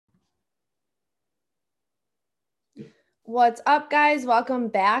What's up, guys? Welcome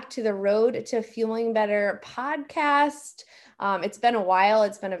back to the Road to Fueling Better podcast. It's been a while.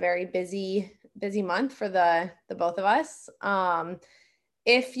 It's been a very busy month for the both of us.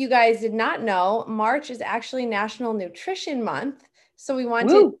 If you guys did not know, March is actually National Nutrition Month. So we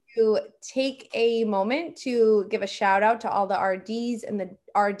wanted Woo. to take a moment to give a shout out to all the RDs and the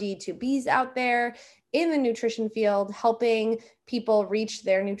RD2Bs out there in the nutrition field, helping people reach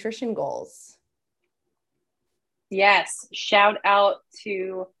their nutrition goals. Yes. Shout out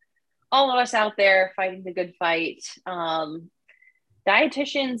to all of us out there fighting the good fight.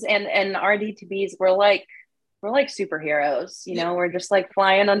 Dietitians and RD2Bs, we're like superheroes, we're just like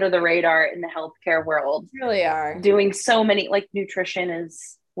flying under the radar in the healthcare world, We really are. doing so many like nutrition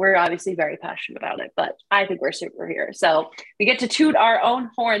is we're obviously very passionate about it, but I think we're superheroes. So we get to toot our own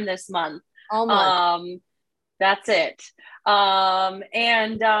horn this month. All month. That's it. Yeah,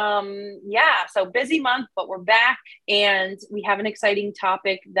 so busy month, but we're back and we have an exciting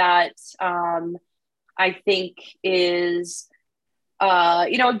topic that I think is a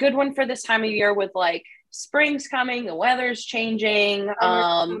good one for this time of year with like spring's coming, the weather's changing.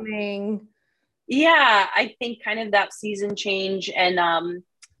 Summer's coming. Yeah, I think kind of that season change. And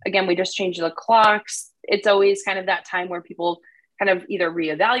again, we just changed the clocks. It's always kind of that time where people kind of either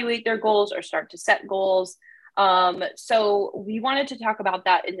reevaluate their goals or start to set goals. So we wanted to talk about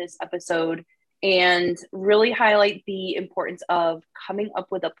that in this episode and really highlight the importance of coming up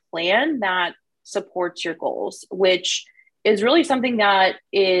with a plan that supports your goals, which is really something that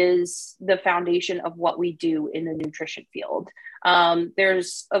is the foundation of what we do in the nutrition field.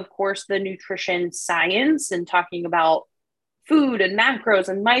 There's, of course, the nutrition science and talking about food and macros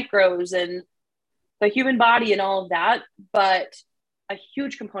and micros and the human body and all of that. But a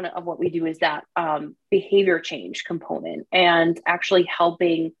huge component of what we do is that behavior change component and actually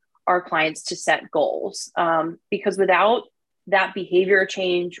helping our clients to set goals. Because without that behavior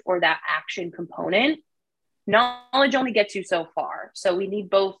change or that action component, knowledge only gets you so far. So we need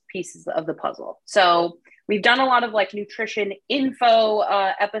both pieces of the puzzle. So we've done a lot of like nutrition info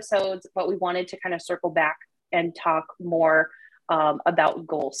episodes, but we wanted to kind of circle back and talk more about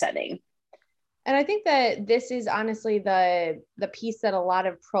goal setting. And I think that this is honestly the piece that a lot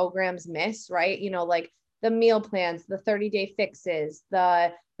of programs miss, right? Like the meal plans, the 30-day fixes,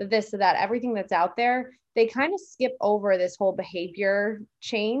 the this, that, everything that's out there, they kind of skip over this whole behavior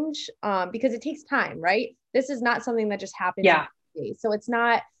change because it takes time, right? This is not something that just happens. Yeah. So it's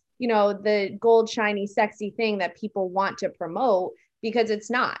not, the gold, shiny, sexy thing that people want to promote because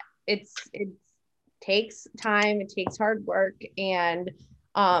it's not. It takes time, it takes hard work, and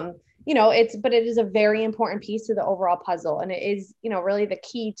but it is a very important piece to the overall puzzle. And it is, really the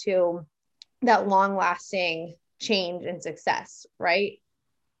key to that long lasting change and success. Right.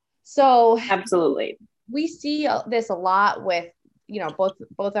 So Absolutely. we see this a lot with,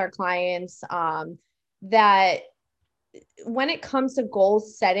 both our clients, that when it comes to goal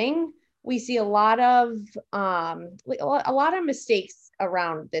setting, we see a lot of mistakes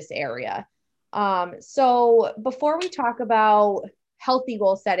around this area. So before we talk about healthy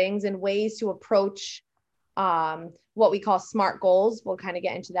goal settings and ways to approach what we call SMART goals, we'll kind of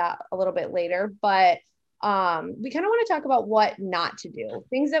get into that a little bit later, but we kind of want to talk about what not to do,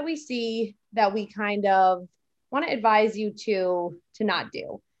 things that we see that we kind of want to advise you to not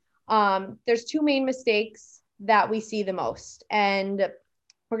do. There's two main mistakes that we see the most, and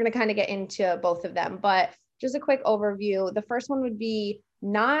we're going to kind of get into both of them, but just a quick overview. The first one would be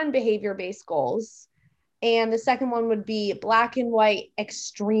non-behavior based goals. And the second one would be black and white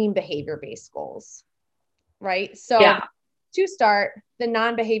extreme behavior based goals, right? So Yeah. to start, the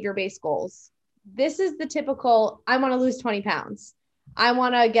non-behavior based goals. This is the typical, I want to lose 20 pounds. I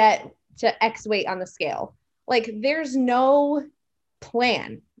want to get to X weight on the scale. Like there's no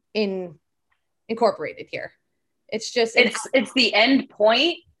plan incorporated here. It's just, it's the end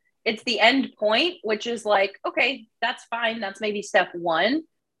point. It's the end point, which is like, okay, that's fine. That's maybe step one.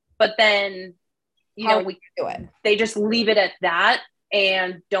 But then, we do it. They just leave it at that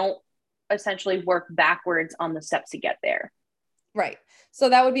and don't essentially work backwards on the steps to get there. Right. So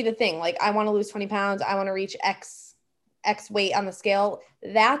that would be the thing. Like, I want to lose 20 pounds. I want to reach X weight on the scale.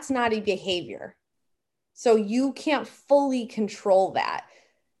 That's not a behavior. So you can't fully control that.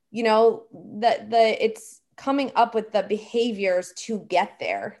 It's coming up with the behaviors to get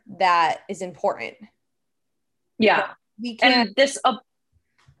there that is important. Yeah. We can't. And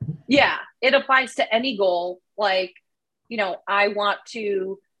it applies to any goal. Like, I want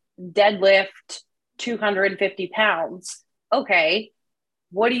to deadlift 250 pounds. Okay.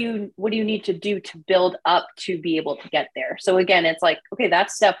 What do you need to do to build up to be able to get there? So again, it's like, okay,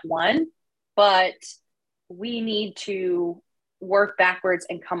 that's step one, but we need to work backwards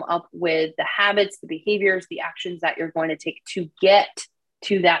and come up with the habits, the behaviors, the actions that you're going to take to get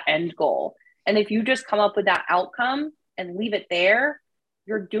to that end goal. And if you just come up with that outcome and leave it there,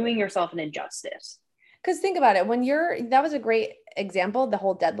 you're doing yourself an injustice. Because think about it, that was a great example, the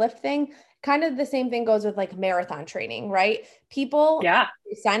whole deadlift thing. Kind of the same thing goes with like marathon training, right? People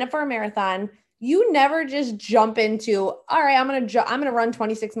sign up for a marathon. You never just jump into, all right, I'm going to run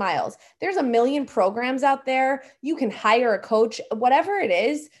 26 miles. There's a million programs out there. You can hire a coach, whatever it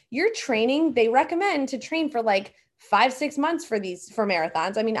is, you're training. They recommend to train for like 5-6 months for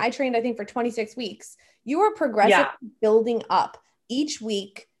marathons. I mean, I trained, I think, for 26 weeks. You are progressively building up each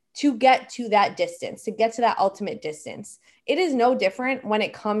week to get to that distance, to get to that ultimate distance. It is no different when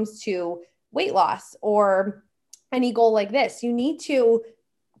it comes to weight loss or any goal like this. You need to,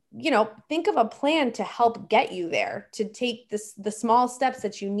 think of a plan to help get you there, to take the small steps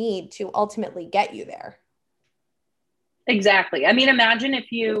that you need to ultimately get you there. Exactly. I mean, imagine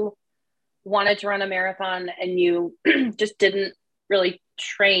if you wanted to run a marathon and you just didn't really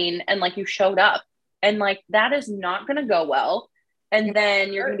train and like you showed up and like that is not going to go well. And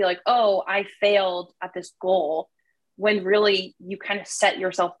then you're going to be like, oh, I failed at this goal, when really you kind of set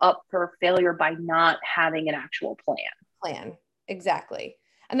yourself up for failure by not having an actual plan. Exactly.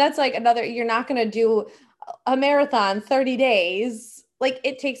 And that's like you're not going to do a marathon 30 days. Like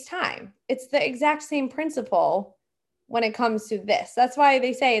it takes time. It's the exact same principle when it comes to this. That's why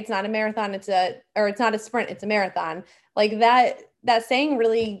they say it's not a marathon. It's not a sprint. It's a marathon. Like that saying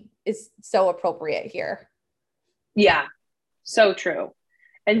really is so appropriate here. Yeah, so true.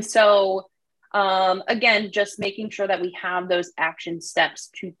 And so, again, just making sure that we have those action steps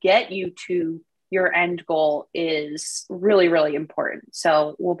to get you to your end goal is really, really important.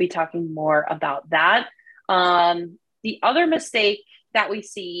 So we'll be talking more about that. The other mistake that we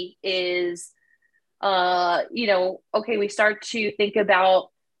see is, okay, we start to think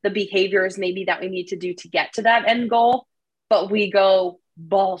about the behaviors maybe that we need to do to get to that end goal, but we go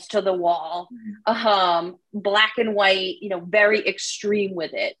balls to the wall, black and white, very extreme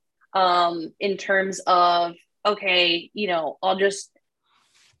with it, in terms of, okay, I'll just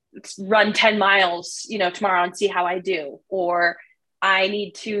run 10 miles, tomorrow and see how I do, or I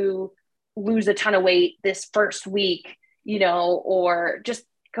need to lose a ton of weight this first week, or just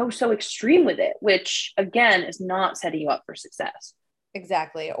go so extreme with it, which again is not setting you up for success.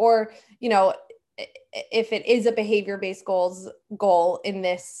 Exactly. Or, if it is a behavior-based goal in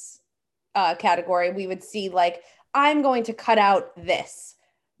this category, we would see like, I'm going to cut out this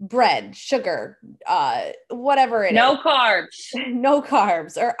bread, sugar, whatever it no is. No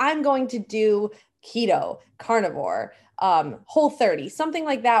carbs, or I'm going to do keto, carnivore, Whole30, something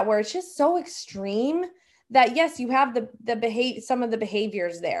like that, where it's just so extreme that yes, you have some of the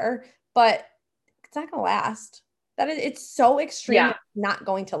behaviors there, but it's not going to last. It's so extreme. It's not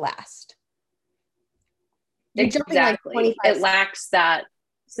going to last. Exactly. Like it lacks that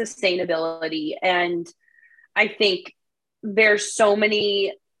sustainability. And I think there's so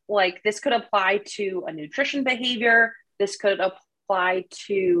many, like this could apply to a nutrition behavior. This could apply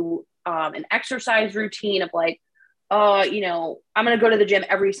to an exercise routine of like, I'm going to go to the gym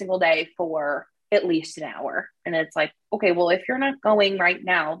every single day for at least an hour. And it's like, okay, well, if you're not going right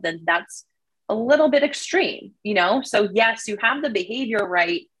now, then that's a little bit extreme, So yes, you have the behavior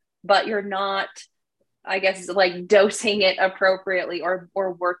right, but you're not, I guess, like dosing it appropriately or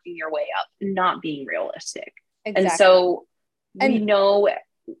working your way up, not being realistic. Exactly. And so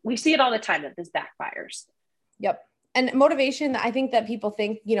we see it all the time that this backfires. Yep. And motivation, I think that people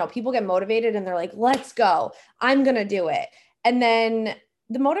think, people get motivated and they're like, let's go, I'm going to do it. And then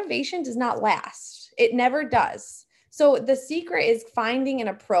the motivation does not last. It never does. So the secret is finding an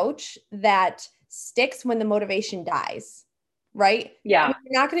approach that sticks when the motivation dies. Right? Yeah. I mean,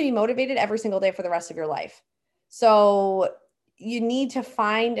 you're not going to be motivated every single day for the rest of your life. So you need to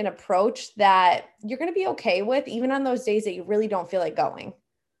find an approach that you're going to be okay with, even on those days that you really don't feel like going.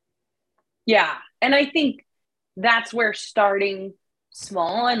 Yeah. And I think that's where starting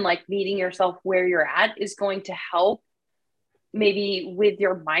small and like meeting yourself where you're at is going to help, maybe with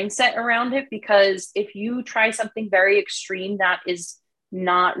your mindset around it, because if you try something very extreme that is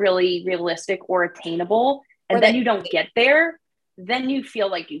not really realistic or attainable, and then you don't get there, then you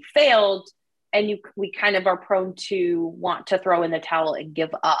feel like you failed, and we kind of are prone to want to throw in the towel and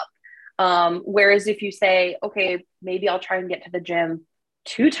give up. Whereas if you say, okay, maybe I'll try and get to the gym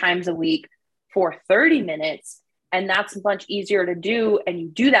 2 times a week for 30 minutes, and that's much easier to do, and you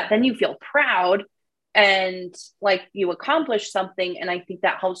do that, then you feel proud and like you accomplished something. And I think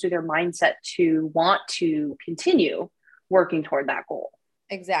that helps with your mindset to want to continue working toward that goal.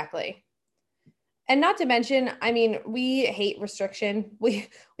 Exactly. And not to mention, I mean, we hate restriction. We've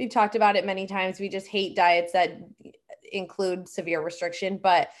talked about it many times. We just hate diets that include severe restriction,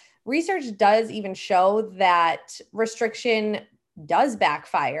 but research does even show that restriction does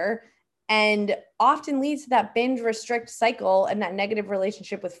backfire and often leads to that binge restrict cycle and that negative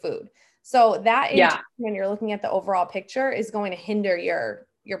relationship with food. So that in turn, when you're looking at the overall picture, is going to hinder your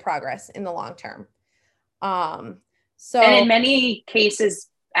progress in the long term. And in many cases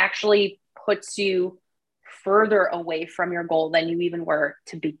actually puts you further away from your goal than you even were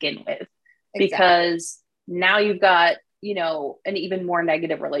to begin with. Exactly. Because now you've got, you know, an even more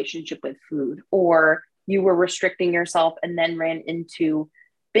negative relationship with food, or you were restricting yourself and then ran into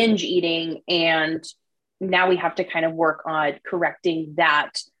binge eating. And now we have to kind of work on correcting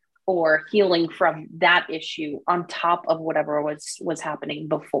that or healing from that issue on top of whatever was happening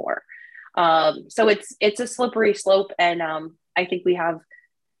before. So it's a slippery slope. And I think we have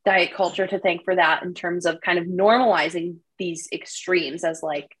diet culture to thank for that, in terms of kind of normalizing these extremes as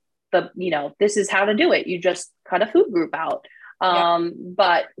like this is how to do it. You just cut a food group out.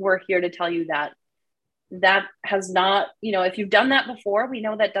 But we're here to tell you that has not, if you've done that before, we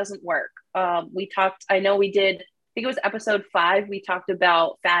know that doesn't work. I think it was episode 5. We talked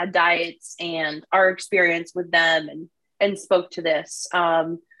about fad diets and our experience with them and spoke to this.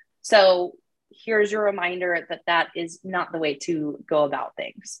 So here's your reminder that is not the way to go about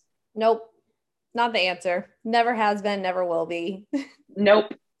things. Nope. Not the answer. Never has been, never will be.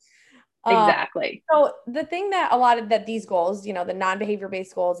 Nope. Exactly. So the thing that a lot of these goals, the non-behavior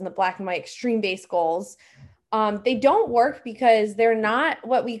based goals and the black and white extreme based goals, they don't work because they're not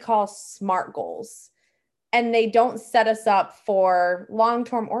what we call SMART goals. And they don't set us up for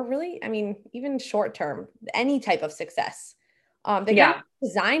long-term or really, I mean, even short-term, any type of success. They're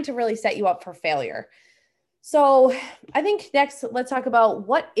designed to really set you up for failure. So I think next, let's talk about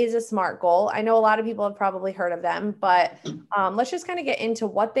what is a SMART goal. I know a lot of people have probably heard of them, but let's just kind of get into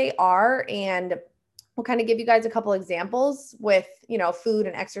what they are, and we'll kind of give you guys a couple examples with, food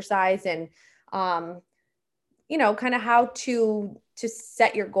and exercise and, kind of how to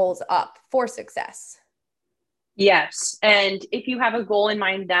set your goals up for success. Yes. And if you have a goal in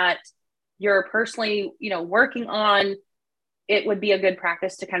mind that you're personally, working on, it would be a good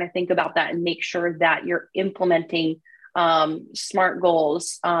practice to kind of think about that and make sure that you're implementing SMART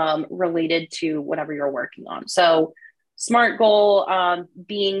goals related to whatever you're working on. So SMART goal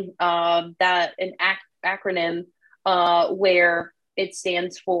being that an acronym where it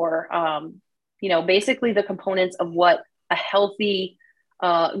stands for, basically the components of what a healthy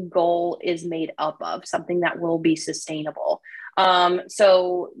goal is made up of, something that will be sustainable.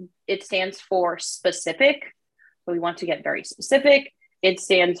 So it stands for specific. So we want to get very specific. It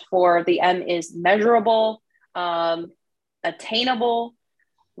stands for, the M is measurable, attainable,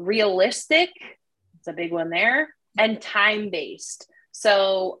 realistic. It's a big one there, and time-based.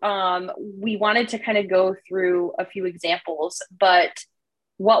 So we wanted to kind of go through a few examples, but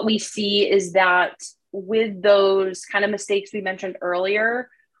what we see is that with those kind of mistakes we mentioned earlier,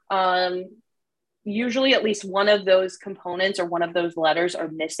 usually at least one of those components or one of those letters are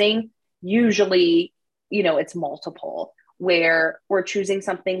missing. Usually, it's multiple, where we're choosing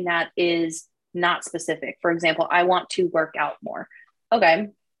something that is not specific. For example, I want to work out more. Okay,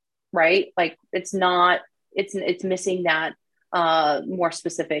 right? Like it's missing that more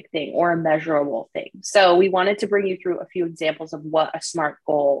specific thing or a measurable thing. So we wanted to bring you through a few examples of what a SMART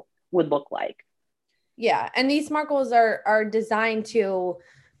goal would look like. Yeah. And these SMART goals are designed to,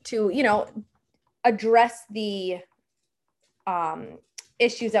 address the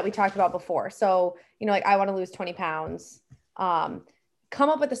issues that we talked about before. So, like I want to lose 20 pounds, come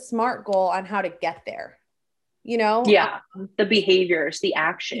up with a SMART goal on how to get there, Yeah. The behaviors, the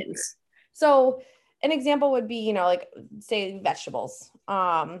actions. So an example would be, like say vegetables.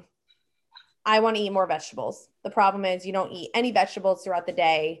 I want to eat more vegetables. The problem is you don't eat any vegetables throughout the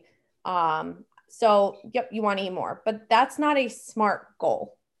day. So yep, you want to eat more, but that's not a SMART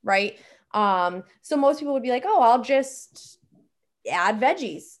goal, right? So most people would be like, oh, I'll just add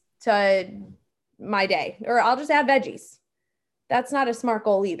veggies to my day, or I'll just add veggies. That's not a SMART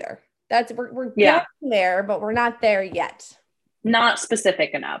goal either. We're getting there, but we're not there yet. Not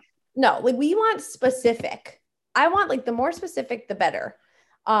specific enough. No, like we want specific. I want like the more specific, the better.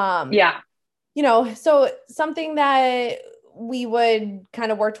 So something that we would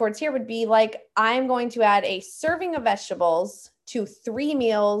kind of work towards here would be like, I'm going to add a serving of vegetables to 3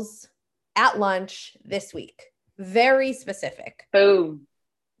 meals at lunch this week. Very specific. Boom.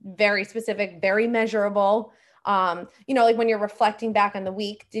 Very specific, very measurable. Like when you're reflecting back on the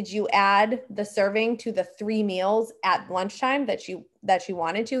week, did you add the serving to the 3 meals at lunchtime that you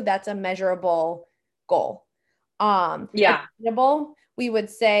wanted to? That's a measurable goal. Yeah. Attainable, we would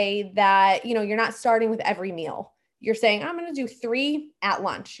say that, you know, you're not starting with every meal. You're saying, I'm going to do 3 at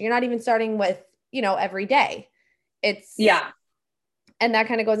lunch. You're not even starting with, you know, every day. And that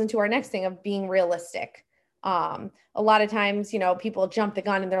kind of goes into our next thing of being realistic. A lot of times, you know, people jump the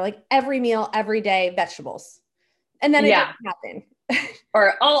gun and they're like, every meal, every day, vegetables. And then it doesn't happen.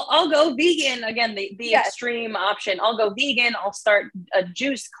 Or I'll go vegan again, the Yes. extreme option. I'll go vegan. I'll start a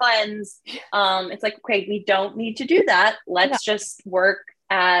juice cleanse. It's like, okay, we don't need to do that. Let's just work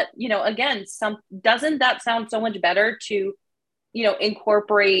at, you know, again, doesn't that sound so much better to, you know,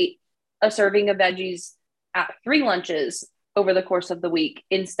 incorporate a serving of veggies at 3 lunches over the course of the week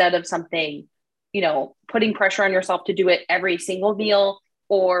instead of something, you know, putting pressure on yourself to do it every single meal,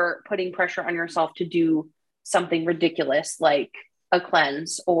 or putting pressure on yourself to do something ridiculous like a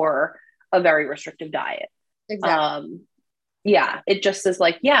cleanse or a very restrictive diet. Exactly. It just is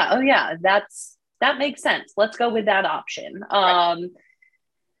like, that makes sense. Let's go with that option.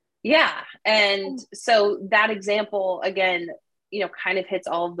 And so that example, again, you know, kind of hits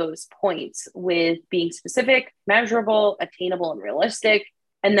all of those points with being specific, measurable, attainable, and realistic,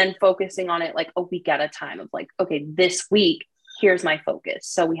 and then focusing on it like a week at a time of like, okay, this week, here's my focus.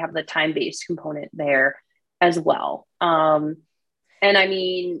 So we have the time-based component there as well. And I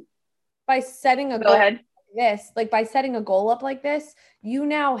mean, by setting a go ahead. By setting a goal up like this, you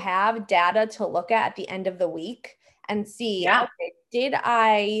now have data to look at the end of the week and see, okay, did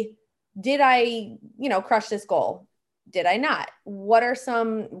I, you know, crush this goal? Did I not? What are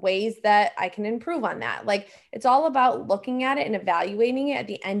some ways that I can improve on that? Like, it's all about looking at it and evaluating it at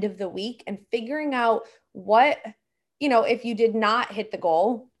the end of the week and figuring out what, you know, if you did not hit the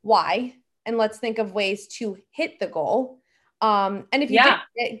goal, why? And let's think of ways to hit the goal. And if you did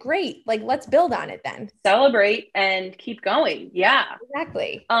it, great. Like, let's build on it then. Celebrate and keep going. Yeah.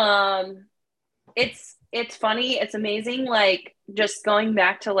 Exactly. It's funny. It's amazing. Like, just going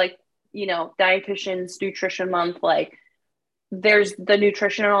back to like, you know, dietitians, nutrition month, like there's the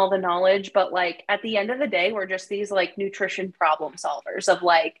nutrition and all the knowledge, but like at the end of the day, we're just these like nutrition problem solvers of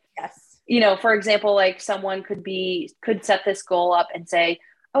like, you know, for example, like someone could set this goal up and say,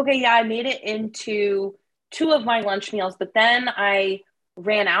 okay, yeah, I made it into 2 of my lunch meals, but then I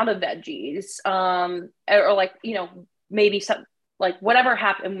ran out of veggies. Or like, you know, maybe some, like whatever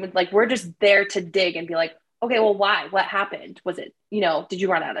happened, like we're just there to dig and be like, okay, well, why? What happened? Was it, you know, did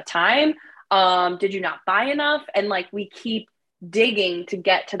you run out of time? Did you not buy enough? And like, we keep digging to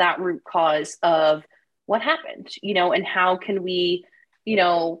get to that root cause of what happened, you know, and how can we, you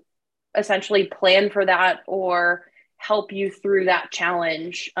know, essentially plan for that or help you through that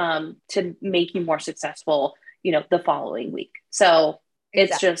challenge to make you more successful, you know, the following week. So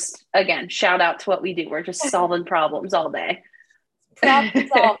it's just, again, shout out to what we do. We're just solving problems all day. Problem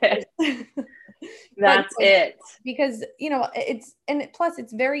solvers. That's it. Because, you know, plus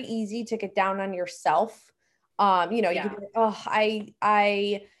it's very easy to get down on yourself. You know, you could be like, oh,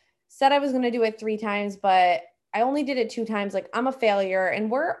 I said I was going to do it 3 times, but I only did it 2 times. Like, I'm a failure.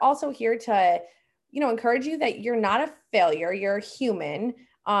 And we're also here to, you know, encourage you that you're not a failure. You're a human.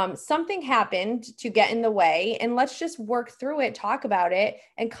 Something happened to get in the way, and let's just work through it, talk about it,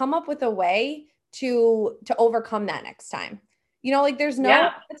 and come up with a way to overcome that next time. You know, like there's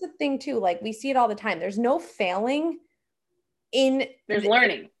that's a thing too. Like, we see it all the time. There's no failing in there's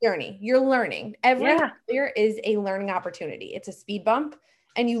learning journey. You're learning. Every failure is a learning opportunity. It's a speed bump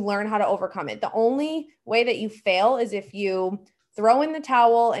and you learn how to overcome it. The only way that you fail is if you throw in the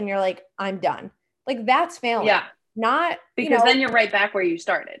towel and you're like, I'm done. Like, that's failing. Yeah. Not because then you're right back where you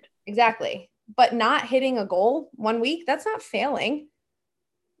started. Exactly. But not hitting a goal 1 week, that's not failing.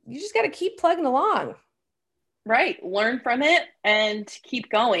 You just got to keep plugging along. Right. Learn from it and keep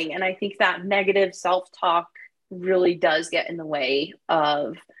going. And I think that negative self-talk really does get in the way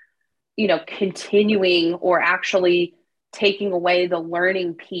of, you know, continuing or actually taking away the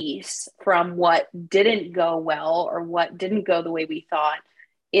learning piece from what didn't go well or what didn't go the way we thought.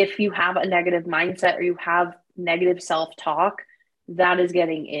 If you have a negative mindset or you have negative self-talk, that is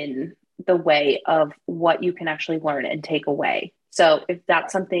getting in the way of what you can actually learn and take away. So if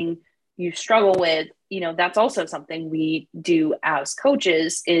that's something you struggle with, you know, that's also something we do as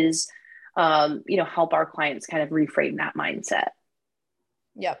coaches is, you know, help our clients kind of reframe that mindset.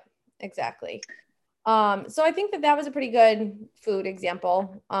 Yep, exactly. So I think that was a pretty good food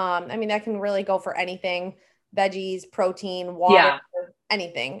example. I mean, that can really go for anything, veggies, protein, water,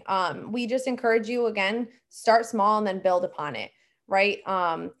 anything. We just encourage you, again, start small and then build upon it. Right.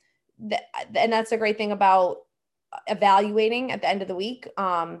 And that's a great thing about evaluating at the end of the week.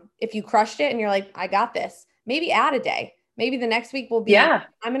 If you crushed it and you're like, I got this, maybe add a day, Maybe the next week will be, Yeah.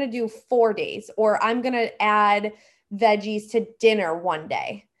 I'm going to do 4 days, or I'm going to add veggies to dinner one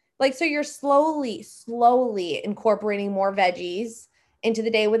day. Like, so you're slowly incorporating more veggies into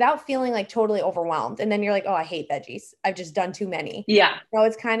the day without feeling like totally overwhelmed. And then you're like, oh, I hate veggies. I've just done too many. Yeah. So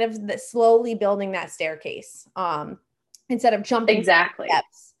it's kind of slowly building that staircase. Instead of jumping Exactly.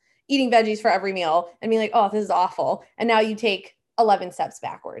 steps, eating veggies for every meal and being like, oh, this is awful. And now you take 11 steps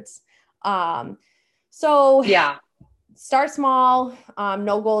backwards. So yeah, start small.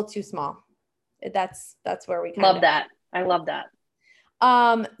 No goal too small. That's where we love that. I love that.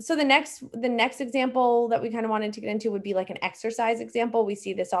 So the next example that we kind of wanted to get into would be like an exercise example. We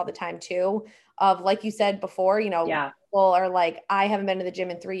see this all the time too, of like you said before, Yeah. people are like, I haven't been to the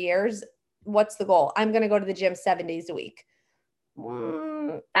gym in 3 years. What's the goal? I'm going to go to the gym 7 days a week.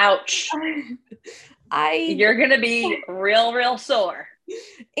 Ouch. You're going to be real sore.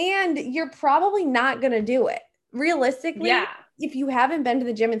 And you're probably not going to do it. Realistically, yeah. If you haven't been to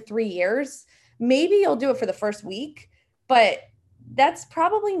the gym in 3 years, maybe you'll do it for the first week, but that's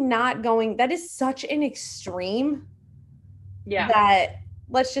probably not going, that is such an extreme that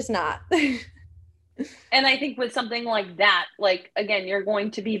let's just not. And I think with something like that, like, again, you're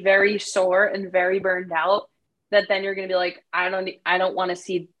going to be very sore and very burned out, that then you're going to be like, I don't want to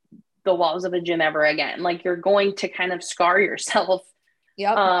see the walls of a gym ever again. Like, you're going to kind of scar yourself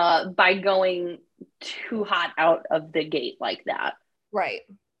by going too hot out of the gate like that. Right.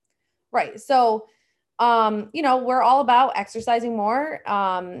 So, we're all about exercising more.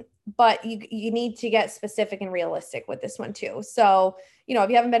 But you need to get specific and realistic with this one too. So, if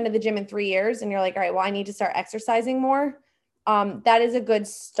you haven't been to the gym in 3 years and you're like, all right, well, I need to start exercising more. That is a good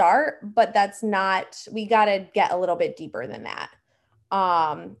start, but that's not, we got to get a little bit deeper than that.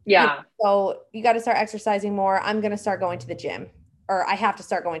 So you got to start exercising more. I'm going to start going to the gym, or I have to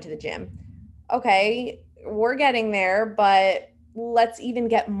start going to the gym. Okay. We're getting there, but let's even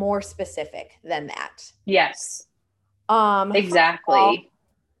get more specific than that. Yes. Exactly.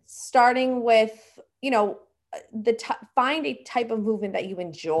 Starting with, find a type of movement that you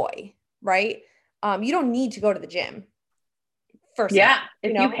enjoy, right? You don't need to go to the gym. First,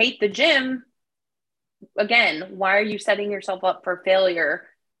 if you hate the gym, again, why are you setting yourself up for failure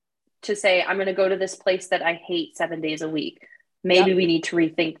to say, I'm going to go to this place that I hate 7 days a week? Maybe we need to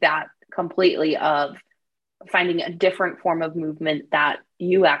rethink that completely, of finding a different form of movement that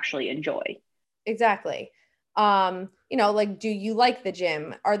you actually enjoy. Exactly. Like, do you like the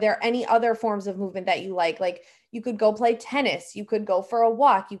gym? Are there any other forms of movement that you like? Like, you could go play tennis, you could go for a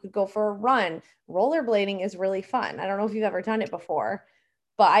walk, you could go for a run. Rollerblading is really fun. I don't know if you've ever done it before,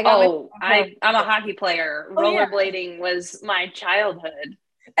 but I got I'm a hockey player. Rollerblading was my childhood.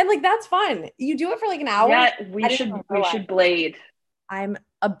 And like, that's fun. You do it for like an hour. Yeah, we should blade. I'm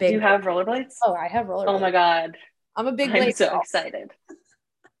a big. Do you have rollerblades? Oh, I have rollerblades. Oh my God. I'm a big. I'm so excited.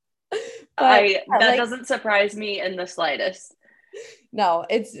 That doesn't surprise me in the slightest. No,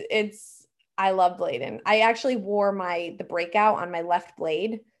 I love blading. I actually wore the breakout on my left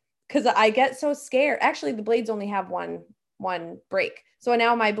blade because I get so scared. Actually, the blades only have one break. So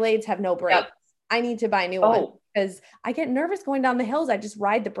now my blades have no break. Yep. I need to buy a new one because I get nervous going down the hills. I just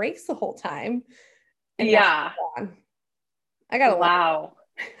ride the brakes the whole time. I got wow.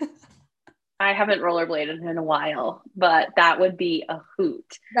 I haven't rollerbladed in a while, but that would be a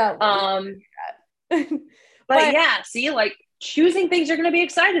hoot. But yeah, see, like, choosing things you're going to be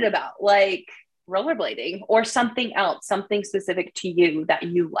excited about, like rollerblading or something else, something specific to you that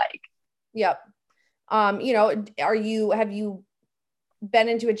you like. Yep. Have you been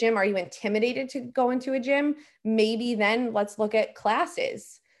into a gym? Are you intimidated to go into a gym? Maybe then let's look at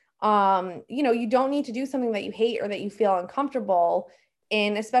classes. You don't need to do something that you hate or that you feel uncomfortable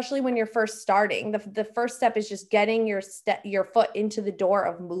in, especially when you're first starting. The first step is just getting your foot into the door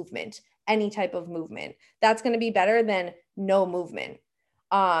of movement, any type of movement. That's going to be better than no movement.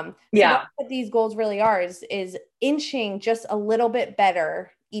 So that's what these goals really are, is inching just a little bit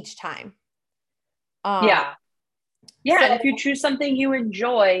better each time. So, and if you choose something you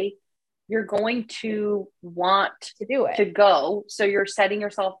enjoy, you're going to want to do it, to go. So you're setting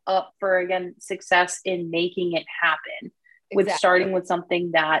yourself up for, again, success in making it happen. With starting with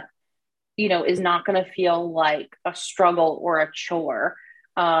something that, is not going to feel like a struggle or a chore.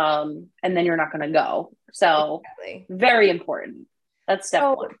 And then you're not going to go. So very important. That's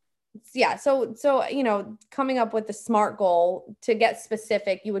step one. Yeah. So, coming up with the SMART goal, to get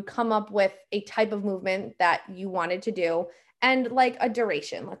specific, you would come up with a type of movement that you wanted to do and like a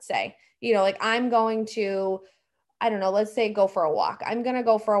duration, let's say, like, I'm going to, I don't know, let's say go for a walk. I'm going to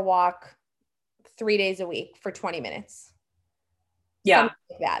go for a walk 3 days a week for 20 minutes. Yeah. Something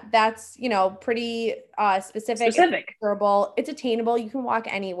like that. That's, pretty specific, Specific. durable. It's attainable. You can walk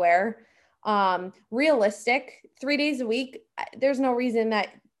anywhere. Realistic, 3 days a week. There's no reason that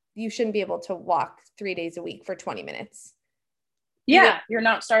you shouldn't be able to walk 3 days a week for 20 minutes. Yeah. You're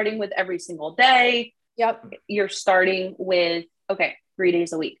not starting with every single day. Yep. You're starting with, okay, 3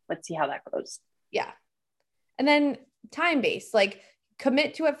 days a week. Let's see how that goes. Yeah. And then time-based, like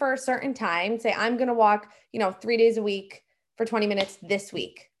commit to it for a certain time. Say, I'm going to walk, 3 days a week for 20 minutes this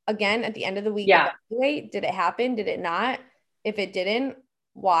week. Again, at the end of the week, evaluate. Did it happen? Did it not? If it didn't,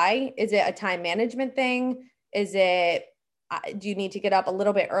 why? Is it a time management thing? Is it, do you need to get up a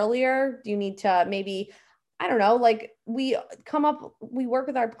little bit earlier? Do you need to maybe, I don't know, like we work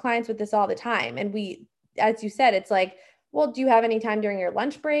with our clients with this all the time. And as you said, it's like, well, do you have any time during your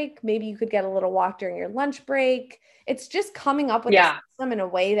lunch break? Maybe you could get a little walk during your lunch break. It's just coming up with a system in a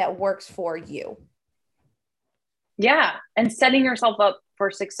way that works for you. Yeah. And setting yourself up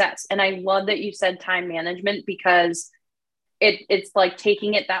for success. And I love that you said time management, because it's like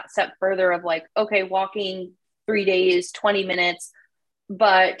taking it that step further of like, okay, walking 3 days, 20 minutes,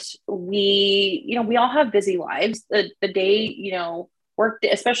 but we all have busy lives. The day, work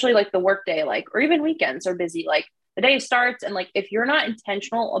day, especially like the work day, like, or even weekends are busy. Like the day starts, and like, if you're not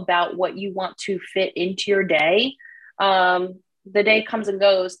intentional about what you want to fit into your day, the day comes and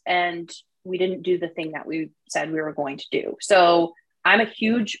goes, and we didn't do the thing that we said we were going to do. So I'm a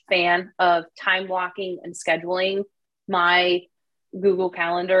huge fan of time blocking and scheduling. My Google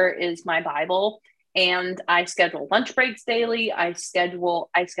Calendar is my Bible, and I schedule lunch breaks daily. I schedule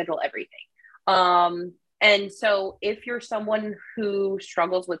everything. And so if you're someone who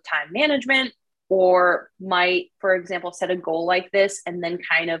struggles with time management, or might, for example, set a goal like this and then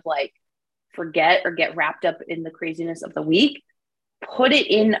kind of like forget or get wrapped up in the craziness of the week, put it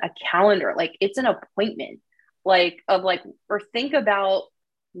in a calendar. Like it's an appointment, or think about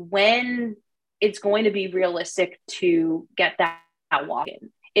when it's going to be realistic to get that walk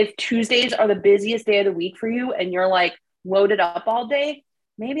in. If Tuesdays are the busiest day of the week for you and you're like loaded up all day,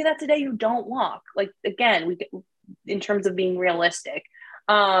 maybe that's a day you don't walk. Like, again, in terms of being realistic.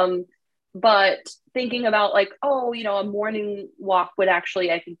 But thinking about like, oh, a morning walk would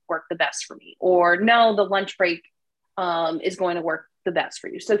actually, I think, work the best for me. Or no, the lunch break is going to work the best for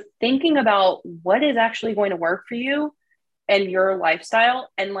you. So thinking about what is actually going to work for you and your lifestyle,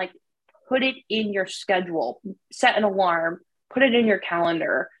 and like put it in your schedule, set an alarm, put it in your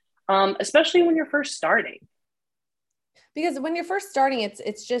calendar, especially when you're first starting. Because when you're first starting,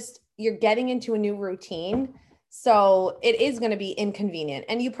 it's just, you're getting into a new routine. So it is going to be inconvenient,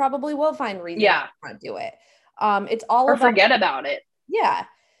 and you probably will find reasons to not do it. It's all or about, forget about it. Yeah.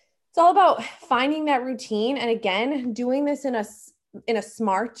 It's all about finding that routine. And again, doing this in a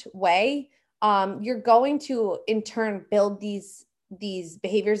smart way. You're going to in turn build these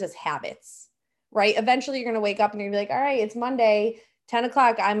behaviors as habits, right? Eventually you're going to wake up and you're gonna be like, all right, it's Monday, 10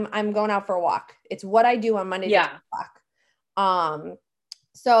 o'clock. I'm going out for a walk. It's what I do on Mondays at 10 o'clock.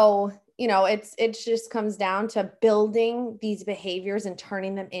 So, it just comes down to building these behaviors and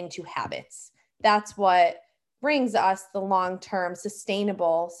turning them into habits. That's what brings us the long-term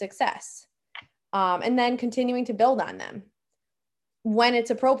sustainable success. And then continuing to build on them when it's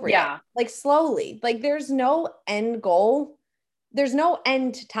appropriate, like slowly. Like there's no end goal. There's no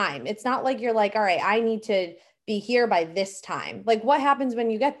end time. It's not like you're like, all right, I need to be here by this time. Like what happens when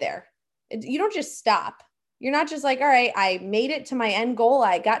you get there? You don't just stop. You're not just like, all right, I made it to my end goal.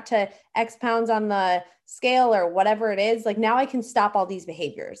 I got to X pounds on the scale or whatever it is. Like now I can stop all these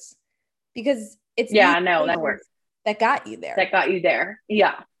behaviors, because it's that works. That got you there.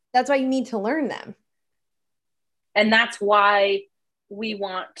 Yeah. That's why you need to learn them. And that's why we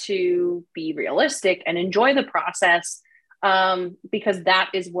want to be realistic and enjoy the process, because that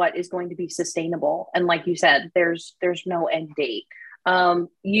is what is going to be sustainable. And like you said, there's no end date.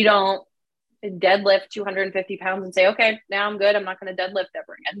 You don't deadlift 250 pounds and say, okay, now I'm good, I'm not going to deadlift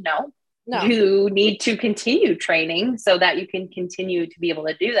ever again. No, you need to continue training so that you can continue to be able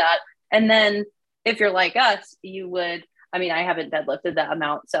to do that. And then if you're like us, you would, I haven't deadlifted that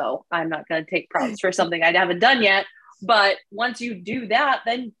amount, so I'm not going to take props for something I haven't done yet. But once you do that,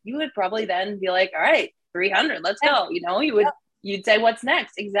 then you would probably then be like, all right, 300, let's go. You'd say, what's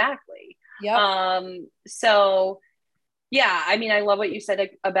next? Exactly. So yeah, I love what you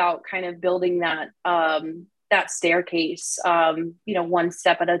said about kind of building that, that staircase, one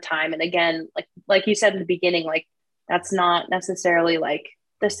step at a time. And again, like you said in the beginning, like that's not necessarily like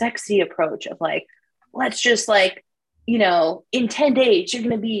the sexy approach of like, let's just like, in 10 days, you're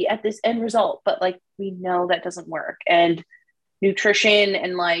going to be at this end result. But like, we know that doesn't work. And nutrition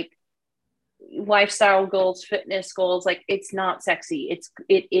and like, lifestyle goals, fitness goals, like it's not sexy.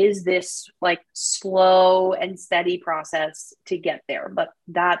 It is this like slow and steady process to get there. But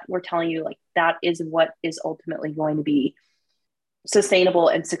that we're telling you, like that is what is ultimately going to be sustainable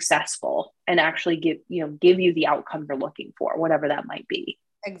and successful and actually give you the outcome you're looking for, whatever that might be.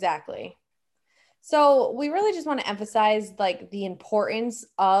 Exactly. So we really just want to emphasize like the importance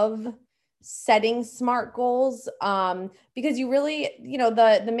of setting SMART goals, because you really,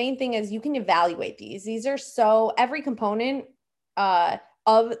 the main thing is you can evaluate these. These are every component of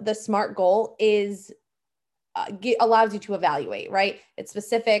the SMART goal is allows you to evaluate, right? It's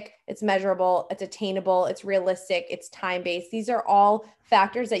specific, it's measurable, it's attainable, it's realistic, it's time-based. These are all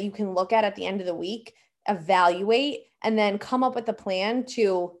factors that you can look at the end of the week, evaluate, and then come up with a plan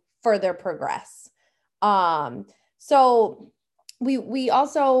to further progress. So we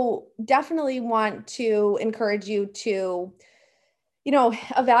also definitely want to encourage you to,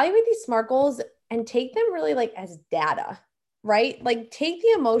 evaluate these SMART goals and take them really like as data, right? Like take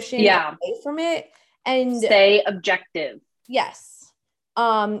the emotion away from it and stay objective. Yes.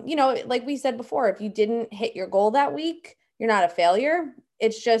 Like we said before, if you didn't hit your goal that week, you're not a failure.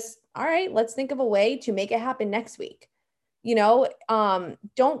 It's just, all right, let's think of a way to make it happen next week.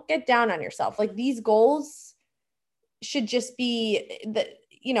 Don't get down on yourself. Like these goals should just be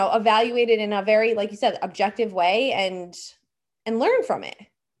evaluated in a very, like you said, objective way and learn from it.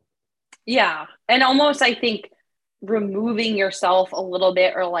 Yeah. And almost, I think, removing yourself a little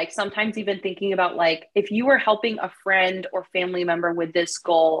bit, or like sometimes even thinking about like if you were helping a friend or family member with this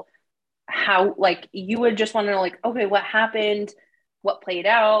goal, how like you would just want to know like, okay, what happened, what played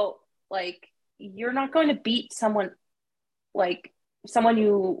out. Like you're not going to beat someone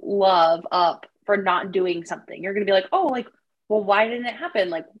you love up for not doing something. You're going to be like, oh, like, well, why didn't it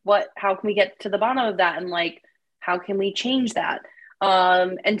happen? Like how can we get to the bottom of that, and like how can we change that?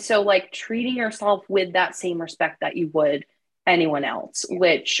 And so like treating yourself with that same respect that you would anyone else,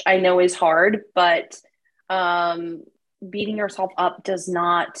 which I know is hard, but beating yourself up does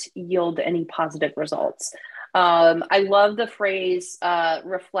not yield any positive results. I love the phrase,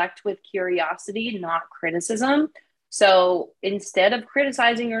 reflect with curiosity, not criticism. So instead of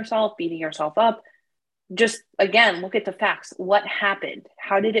criticizing yourself, beating yourself up, just again, look at the facts. What happened?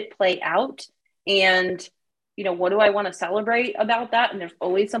 How did it play out? And what do I want to celebrate about that? And there's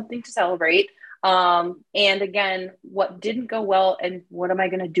always something to celebrate. And again, what didn't go well and what am I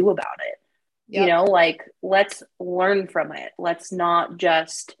going to do about it? Yep. Like let's learn from it. Let's not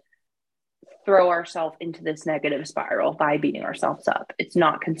just throw ourselves into this negative spiral by beating ourselves up. It's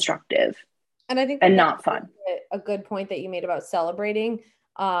not constructive. And I think not fun. A good point that you made about celebrating.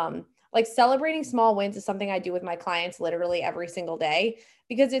 Like celebrating small wins is something I do with my clients literally every single day,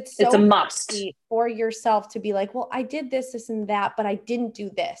 because it's a must for yourself to be like, well, I did this, this, and that, but I didn't do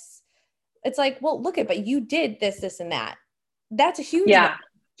this. It's like, well, but you did this, this, and that. That's a huge win.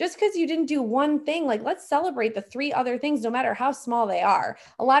 Just because you didn't do one thing, like let's celebrate the 3 other things, no matter how small they are.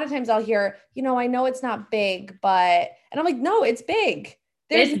 A lot of times I'll hear, I know it's not big, and I'm like, no, it's big.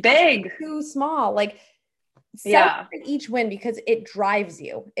 It's big. Too small. Like celebrate each win, because it drives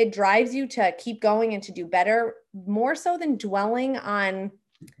you. It drives you to keep going and to do better, more so than dwelling on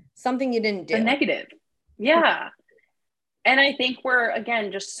something you didn't do. The negative. Yeah. And I think we're,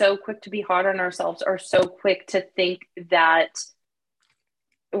 again, just so quick to be hard on ourselves, or so quick to think that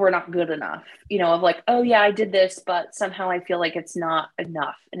we're not good enough, of like, oh yeah, I did this, but somehow I feel like it's not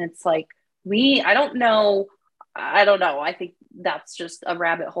enough. And it's like, I don't know. I think that's just a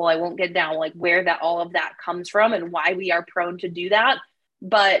rabbit hole. I won't get down like where all of that comes from and why we are prone to do that.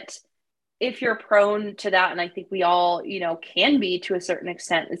 But if you're prone to that, and I think we all, can be to a certain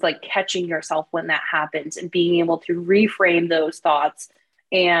extent, is like catching yourself when that happens and being able to reframe those thoughts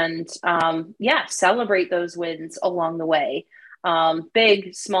and, celebrate those wins along the way.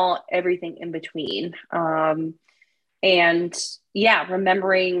 Big, small, everything in between. And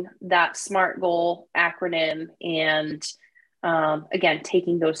remembering that SMART goal acronym and, again,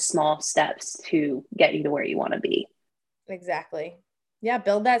 taking those small steps to get you to where you want to be. Exactly. Yeah.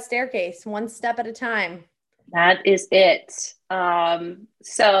 Build that staircase one step at a time. That is it.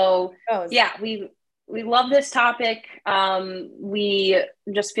 We love this topic. We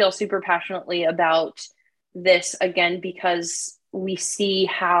just feel super passionately about this, again, because we see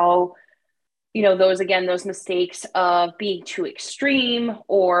how, those mistakes of being too extreme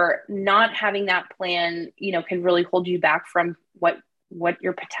or not having that plan, can really hold you back from what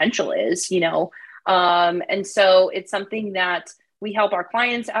your potential is, and so it's something that we help our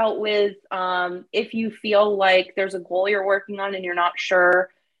clients out with. If you feel like there's a goal you're working on and you're not sure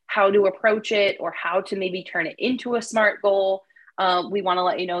how to approach it or how to maybe turn it into a SMART goal, we want to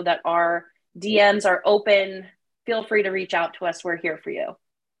let you know that our DMs are open. Feel free to reach out to us. We're here for you.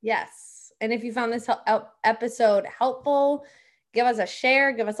 Yes. And if you found this episode helpful, give us a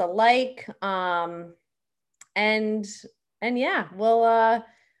share, give us a like. And yeah, we'll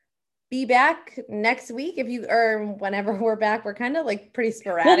be back next week or whenever we're back. We're kind of like pretty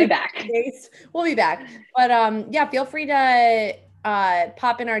sporadic. We'll be back. We'll be back. But yeah, feel free to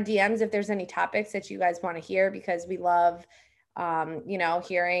pop in our DMs if there's any topics that you guys want to hear, because we love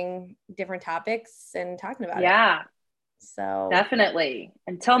hearing different topics and talking about it. Yeah. So definitely.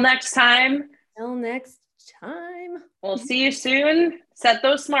 Until next time. We'll see you soon. Set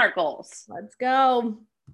those SMART goals. Let's go.